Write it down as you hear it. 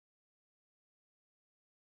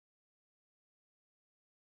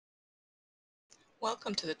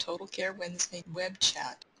Welcome to the Total Care Wednesday web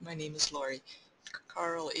chat. My name is Lori.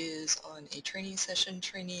 Carl is on a training session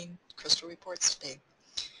training Crystal reports today.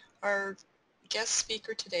 Our guest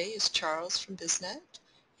speaker today is Charles from BizNet.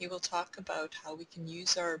 He will talk about how we can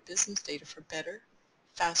use our business data for better,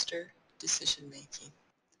 faster decision making.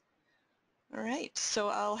 All right, so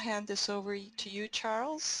I'll hand this over to you,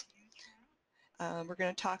 Charles. We're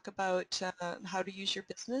going to talk about how to use your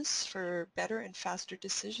business for better and faster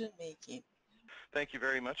decision making. Thank you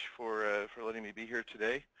very much for letting me be here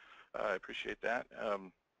today. I appreciate that.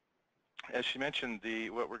 As she mentioned,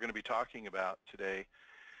 what we're going to be talking about today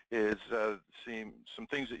is some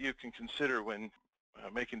things that you can consider when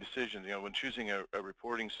making decisions, when choosing a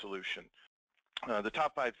reporting solution. The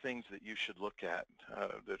top 5 things that you should look at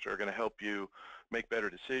that are going to help you make better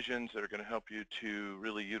decisions, that are going to help you to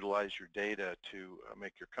really utilize your data to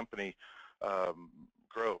make your company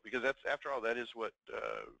grow. Because after all, that is what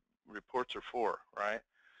reports are for, right?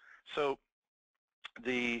 So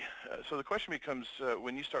the question becomes,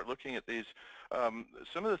 when you start looking at these,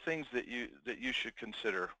 some of the things that you should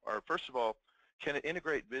consider are, first of all, can it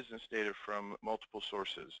integrate business data from multiple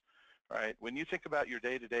sources? Right? When you think about your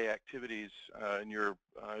day-to-day activities and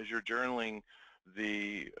as you're journaling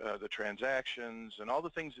the transactions and all the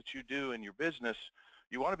things that you do in your business,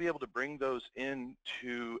 you want to be able to bring those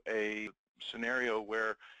into a scenario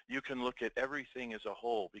where you can look at everything as a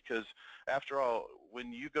whole, because after all,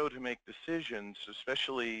 when you go to make decisions,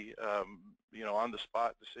 especially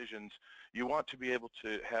on-the-spot decisions, you want to be able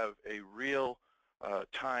to have a real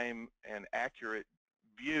time and accurate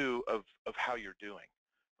view of how you're doing,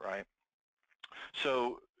 right?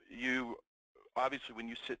 So you obviously, when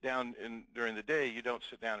you sit down during the day, you don't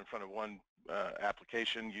sit down in front of one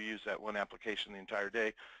application. You use that one application the entire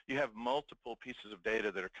day. You have multiple pieces of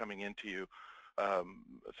data that are coming into you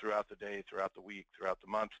throughout the day, throughout the week, throughout the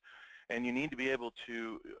month, and you need to be able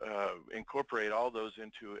to incorporate all those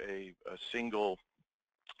into a single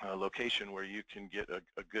location where you can get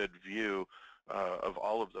a good view of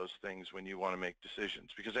all of those things when you want to make decisions.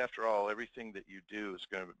 Because after all, everything that you do is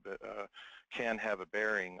going to can have a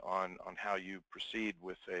bearing on how you proceed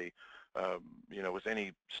with with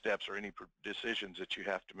any steps or any decisions that you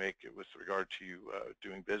have to make with regard to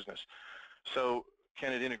doing business. So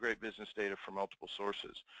can it integrate business data from multiple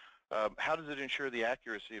sources? How does it ensure the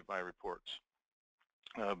accuracy of my reports?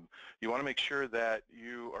 You want to make sure that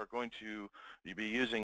you are going to be using